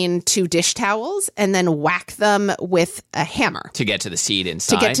between 2 dish towels and then whack them with a hammer To get to the seed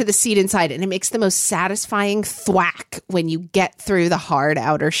inside. to get to the seed inside. And it makes the most satisfying thwack when you get through the hard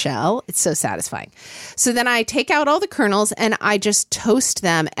outer shell. It's so satisfying. So then I take out all the kernels and I just toast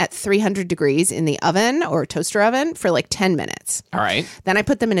them at 300 degrees in the oven or toaster oven for like 10 minutes. All right. Then I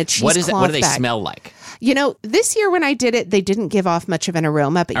put them in a cheesecloth What do they bag. smell like? You know, this year when I did it, they didn't give off much of an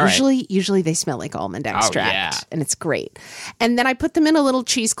aroma, but All right. usually they smell like almond extract, yeah. and it's great. And then I put them in a little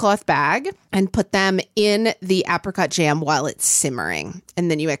cheesecloth bag and put them in the apricot jam while it's simmering. And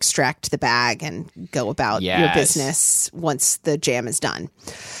then you extract the bag and go about your Yes. business once the jam is done.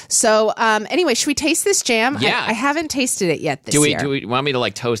 So anyway, should we taste this jam? Yeah. I haven't tasted it yet this Do year. we want me to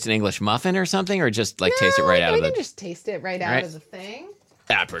like toast an English muffin or something, or just like taste it right out we of the can just taste it right out right. of the thing.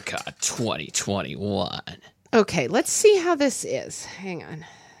 apricot 2021? Okay, let's see how this is. Hang on.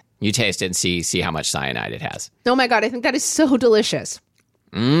 You taste it and see how much cyanide it has. Oh my God, I think that is so delicious.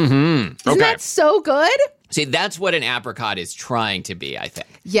 Mm-hmm. Isn't that so good? See, that's what an apricot is trying to be, I think.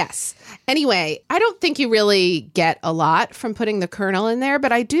 Yes. Anyway, I don't think you really get a lot from putting the kernel in there,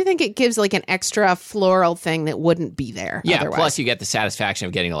 but I do think it gives like an extra floral thing that wouldn't be there otherwise. Plus you get the satisfaction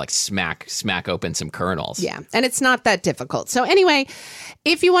of getting to like smack open some kernels. Yeah, and it's not that difficult. So anyway,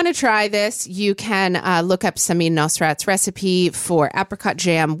 if you want to try this, you can look up Samin Nosrat's recipe for apricot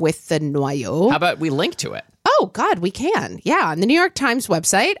jam with the noyau. How about we link to it? Oh, God, we can. Yeah, on the New York Times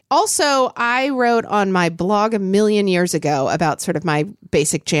website. Also, I wrote on my blog a million years ago about sort of my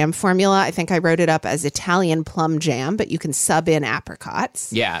basic jam formula. I think I wrote it up as Italian plum jam, but you can sub in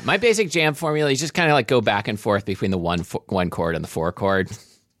apricots. Yeah, my basic jam formula, you just kind of like go back and forth between the one chord and the 4 chord,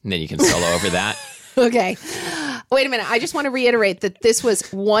 and then you can solo over that. Okay. Wait a minute. I just want to reiterate that this was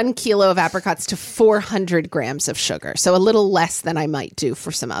 1 kilo of apricots to 400 grams of sugar. So a little less than I might do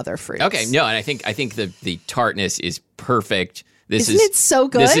for some other fruits. Okay. No, and I think the tartness is perfect. Isn't it so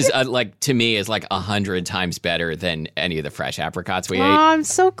good? This is like, to me, is like 100 times better than any of the fresh apricots we ate. I'm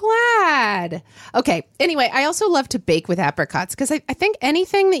so glad. Okay. Anyway, I also love to bake with apricots because I think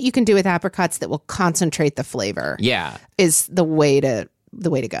anything that you can do with apricots that will concentrate the flavor is the way to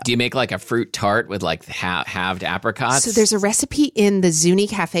go. Do you make like a fruit tart with like halved apricots? So there's a recipe in the Zuni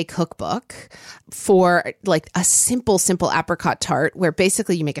Cafe cookbook for like a simple apricot tart where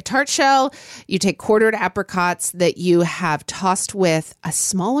basically you make a tart shell, you take quartered apricots that you have tossed with a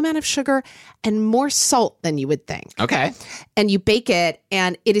small amount of sugar and more salt than you would think. Okay. And you bake it,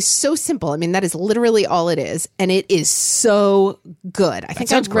 and it is so simple. I mean, that is literally all it is, and it is so good. I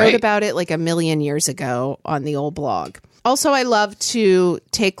think I wrote about it like a million years ago on the old blog. Also, I love to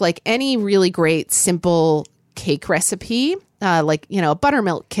take like any really great simple cake recipe, like, a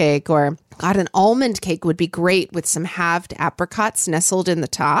buttermilk cake or an almond cake would be great with some halved apricots nestled in the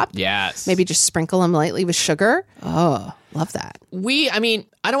top. Yes. Maybe just sprinkle them lightly with sugar. Oh, love that.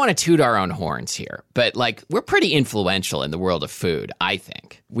 I don't want to toot our own horns here, but like we're pretty influential in the world of food, I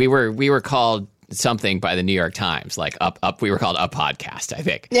think. We were called something by the New York Times, like we were called a podcast, I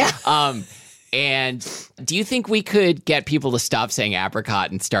think. Yeah. And do you think we could get people to stop saying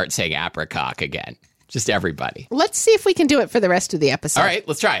apricot and start saying apricot again? Just everybody. Let's see if we can do it for the rest of the episode. All right,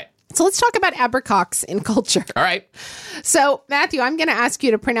 let's try it. So let's talk about apricots in culture. All right. So, Matthew, I'm going to ask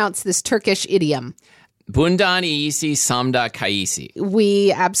you to pronounce this Turkish idiom. Bundan iyisi samda kayisi.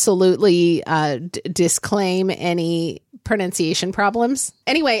 We absolutely disclaim any pronunciation problems.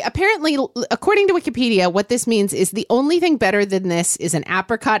 Anyway, apparently, according to Wikipedia, what this means is the only thing better than this is an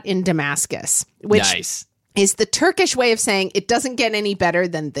apricot in Damascus, which is the Turkish way of saying it doesn't get any better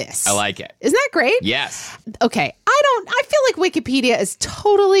than this. I like it. Isn't that great? Yes. Okay. I feel like Wikipedia is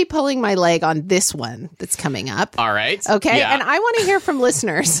totally pulling my leg on this one that's coming up. All right. Okay. Yeah. And I want to hear from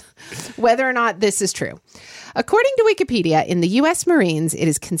listeners whether or not this is true. According to Wikipedia, in the U.S. Marines, it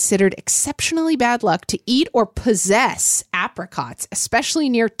is considered exceptionally bad luck to eat or possess apricots, especially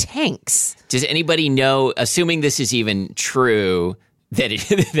near tanks. Does anybody know, assuming this is even true, that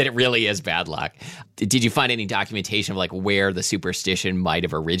it really is bad luck? Did you find any documentation of like where the superstition might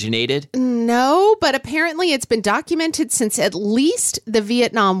have originated? No, but apparently it's been documented since at least the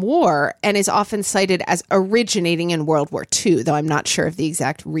Vietnam War and is often cited as originating in World War II, though I'm not sure of the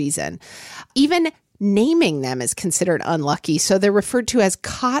exact reason. Even naming them is considered unlucky, so they're referred to as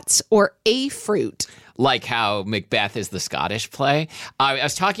cots or a fruit. Like how Macbeth is the Scottish play. I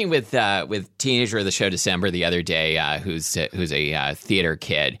was talking with teenager of the show December the other day, who's a theater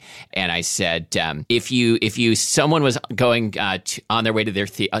kid, and I said, if someone was going on their way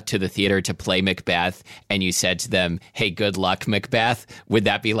to to the theater to play Macbeth, and you said to them, "Hey, good luck, Macbeth," would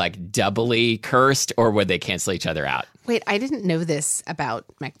that be like doubly cursed, or would they cancel each other out? Wait, I didn't know this about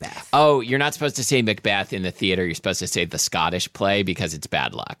Macbeth. Oh, you're not supposed to say Macbeth in the theater. You're supposed to say the Scottish play because it's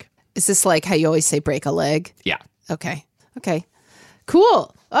bad luck. Is this like how you always say break a leg? Yeah. Okay.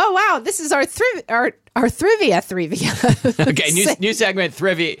 Cool. Oh, wow. This is our trivia. Okay, new segment,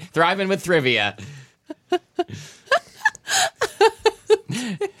 Thriving with Trivia.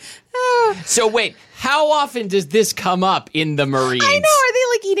 So wait, how often does this come up in the Marines? I know. Are they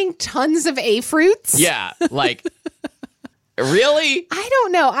like eating tons of A-fruits? Yeah, like... Really? I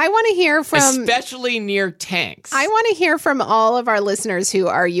don't know. I want to hear from... Especially near tanks. I want to hear from all of our listeners who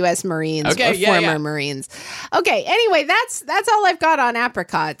are U.S. Marines or former Marines. Okay, anyway, that's all I've got on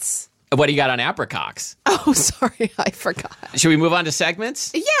apricots. What do you got on apricots? Oh, sorry, I forgot. Should we move on to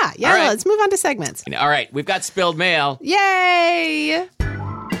segments? Yeah, right. Let's move on to segments. All right, we've got spilled mail. Yay!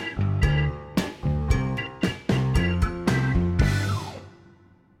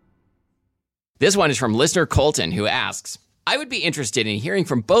 This one is from listener Colton, who asks, I would be interested in hearing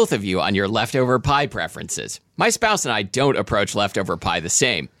from both of you on your leftover pie preferences. My spouse and I don't approach leftover pie the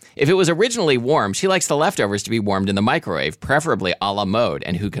same. If it was originally warm, she likes the leftovers to be warmed in the microwave, preferably a la mode,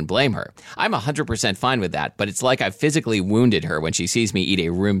 and who can blame her? I'm 100% fine with that, but it's like I've physically wounded her when she sees me eat a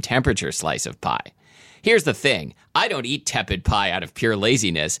room temperature slice of pie. Here's the thing. I don't eat tepid pie out of pure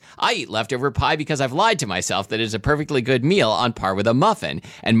laziness. I eat leftover pie because I've lied to myself that it's a perfectly good meal on par with a muffin,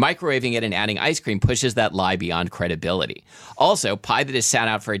 and microwaving it and adding ice cream pushes that lie beyond credibility. Also, pie that is sat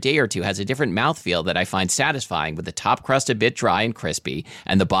out for a day or two has a different mouthfeel that I find satisfying, with the top crust a bit dry and crispy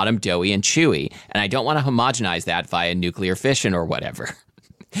and the bottom doughy and chewy, and I don't want to homogenize that via nuclear fission or whatever.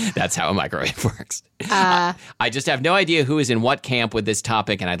 That's how a microwave works. I just have no idea who is in what camp with this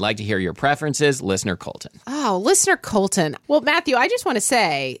topic, and I'd like to hear your preferences. Listener Colton. Oh, listener Colton. Well, Matthew, I just want to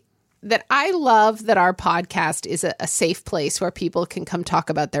say that I love that our podcast is a safe place where people can come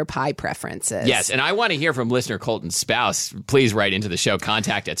talk about their pie preferences. Yes, and I want to hear from listener Colton's spouse. Please write into the show,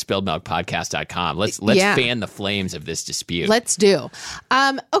 contact@spilledmilkpodcast.com. Let's fan the flames of this dispute. Let's do.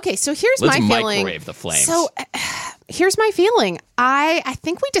 Okay, so here's my feeling. Let's microwave the flames. So here's my feeling. I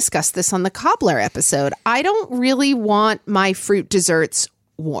think we discussed this on the cobbler episode. I don't really want my fruit desserts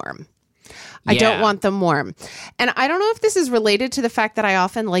warm. I don't want them warm. And I don't know if this is related to the fact that I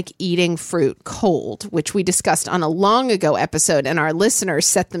often like eating fruit cold, which we discussed on a long ago episode, and our listeners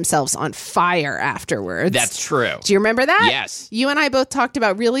set themselves on fire afterwards. That's true. Do you remember that? Yes. You and I both talked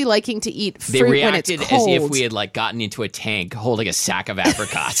about really liking to eat fruit they when it's reacted cold. as if we had gotten into a tank holding a sack of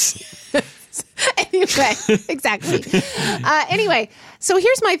apricots. Anyway, exactly. Anyway, so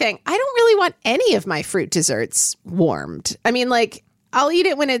here's my thing. I don't really want any of my fruit desserts warmed. I mean, I'll eat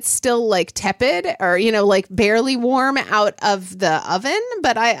it when it's still tepid or, barely warm out of the oven,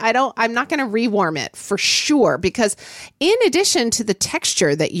 but I'm not going to rewarm it for sure, because in addition to the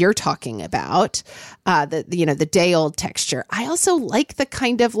texture that you're talking about, the day old texture, I also like the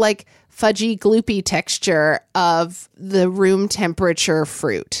kind of fudgy gloopy texture of the room temperature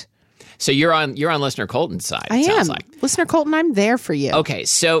fruit. So you're on listener Colton's side. I sounds am. Like. Listener Colton, I'm there for you. Okay,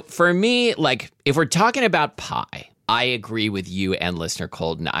 so for me, if we're talking about pie, I agree with you and listener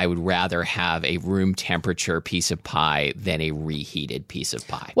Colton. I would rather have a room temperature piece of pie than a reheated piece of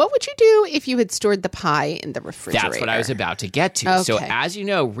pie. What would you do if you had stored the pie in the refrigerator? That's what I was about to get to. Okay. So as you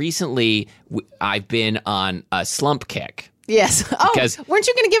know, recently I've been on a slump kick. Yes. Oh, weren't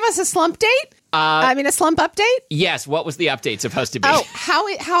you going to give us a slump date? A slump update? Yes. What was the update supposed to be? Oh,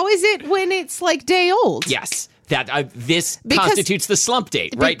 how is it when it's day old? Yes. That this constitutes the slump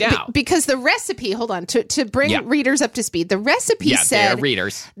date right now. Because the recipe, hold on, to bring readers up to speed, the recipe said they are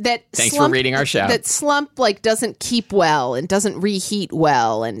readers. That thanks slump, for reading our show. That slump doesn't keep well and doesn't reheat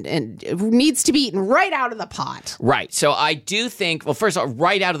well and it needs to be eaten right out of the pot. Right. So I do think, well, first of all,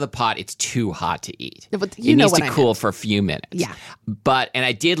 right out of the pot, it's too hot to eat. But it needs to cool for a few minutes. Yeah. And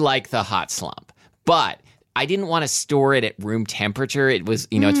I did like the hot slump, but I didn't want to store it at room temperature. It was,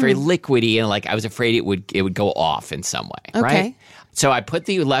 it's very liquidy, and I was afraid it would go off in some way, okay. Right? So I put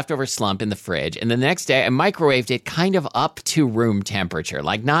the leftover slump in the fridge, and the next day I microwaved it kind of up to room temperature,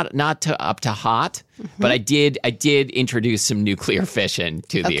 not up to hot, but I did introduce some nuclear fission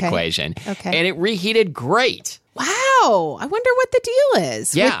to the equation, and it reheated great. Wow. I wonder what the deal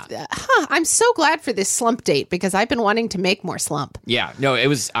is. Yeah. I'm so glad for this slump date because I've been wanting to make more slump. Yeah. No,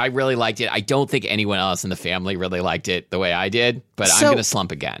 I really liked it. I don't think anyone else in the family really liked it the way I did, but I'm going to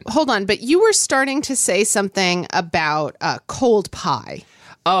slump again. Hold on. But you were starting to say something about cold pie.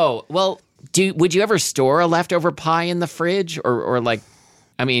 Oh, well, would you ever store a leftover pie in the fridge or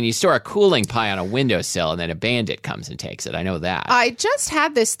you store a cooling pie on a windowsill and then a bandit comes and takes it. I know that. I just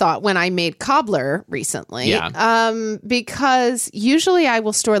had this thought when I made cobbler recently. Yeah. Because usually I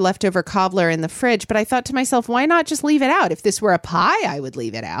will store leftover cobbler in the fridge, but I thought to myself, why not just leave it out? If this were a pie, I would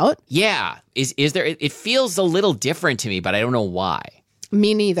leave it out. Yeah. Is there? It feels a little different to me, but I don't know why.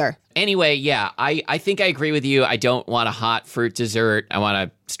 Me neither. Anyway, yeah, I think I agree with you. I don't want a hot fruit dessert. I want a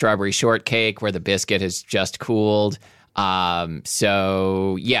strawberry shortcake where the biscuit has just cooled.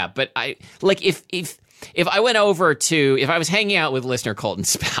 So yeah, but I if I went over if I was hanging out with listener Colton's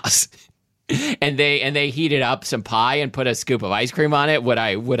spouse and they heated up some pie and put a scoop of ice cream on it, would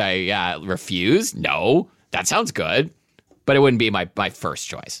I refuse? No, that sounds good, but it wouldn't be my first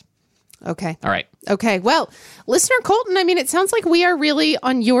choice. Okay. All right. Okay. Well, listener Colton, it sounds like we are really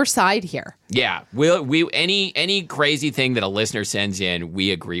on your side here. Yeah. We any crazy thing that a listener sends in,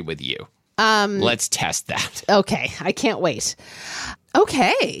 we agree with you. Let's test that. Okay. I can't wait.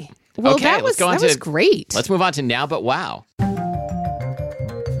 Okay. Well, okay, that was great. Let's move on to Now But Wow.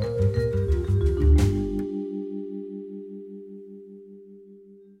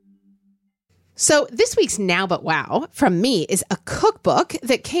 So this week's Now But Wow from me is a cookbook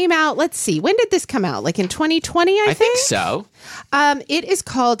that came out, let's see, when did this come out? Like in 2020, I think? So. It is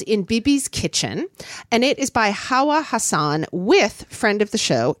called In Bibi's Kitchen, and it is by Hawa Hassan with friend of the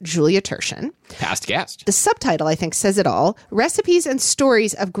show, Julia Turshen. Past guest. The subtitle, I think, says it all. Recipes and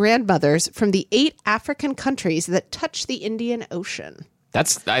stories of grandmothers from the 8 African countries that touch the Indian Ocean.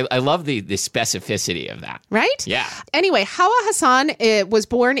 I love the specificity of that. Right? Yeah. Anyway, Hawa Hassan was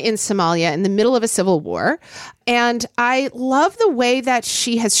born in Somalia in the middle of a civil war. And I love the way that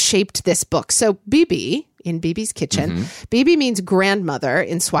she has shaped this book. So Bibi, in Bibi's Kitchen, Bibi means grandmother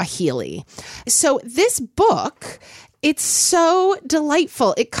in Swahili. So this book, it's so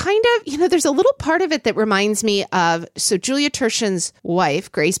delightful. It kind of, there's a little part of it that reminds me of, so Julia Turshen's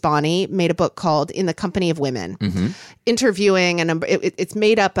wife, Grace Bonney, made a book called In the Company of Women, interviewing, and it's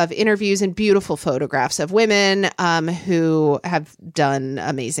made up of interviews and beautiful photographs of women who have done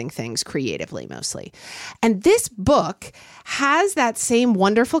amazing things creatively, mostly. And this book has that same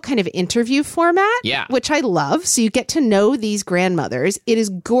wonderful kind of interview format, which I love. So you get to know these grandmothers. It is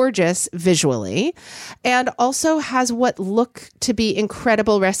gorgeous visually and also has what look to be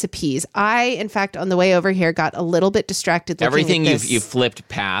incredible recipes. I, in fact, on the way over here, got a little bit distracted looking Everything at this. you've flipped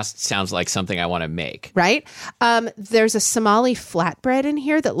past sounds like something I want to make. Right? There's a Somali flatbread in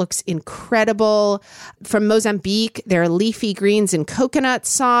here that looks incredible. From Mozambique, there are leafy greens and coconut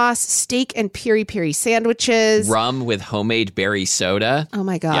sauce, steak and piri-piri sandwiches. Rum with homemade berry soda. Oh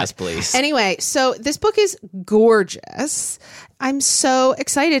my God. Yes, please. Anyway, so this book is gorgeous. I'm so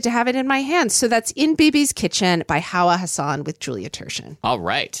excited to have it in my hands. So that's In Bibi's Kitchen by Hawa Hassan with Julia Turshen. All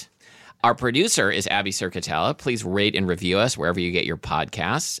right. Our producer is Abby Circatella. Please rate and review us wherever you get your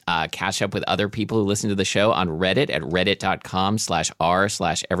podcasts. Catch up with other people who listen to the show on Reddit at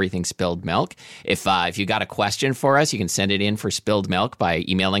reddit.com/r/everythingspilledmilk. If you got a question for us, you can send it in for Spilled Milk by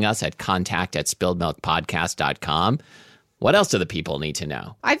emailing us at contact@spilledmilkpodcast.com. What else do the people need to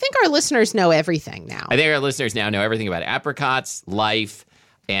know? I think our listeners know everything now. I think our listeners now know everything about apricots, life,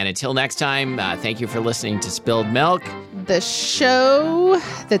 and until next time, thank you for listening to Spilled Milk. The show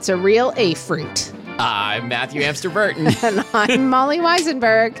that's a real A-fruit. I'm Matthew Amster Burton. And I'm Molly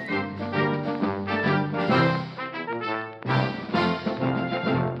Weisenberg.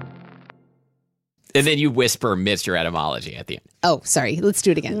 And then you whisper Mr. Etymology at the end. Oh, sorry. Let's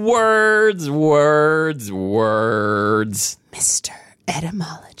do it again. Words, words, words. Mr.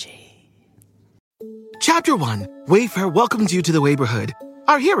 Etymology. Chapter 1. Wayfair welcomes you to the neighborhood.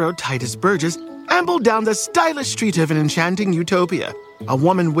 Our hero, Titus Burgess, ambled down the stylish street of an enchanting utopia. A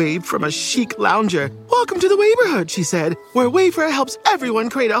woman waved from a chic lounger. "Welcome to the neighborhood," she said, "where Wayfair helps everyone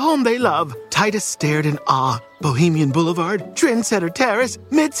create a home they love." Titus stared in awe. Bohemian Boulevard, Trendsetter Terrace,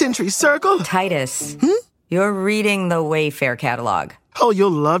 Mid-Century Circle. Titus, you're reading the Wayfair catalog. Oh, you'll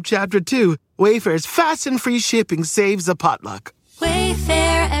love Chapter 2. Wayfair's fast and free shipping saves a potluck.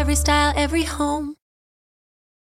 Wayfair, every style, every home.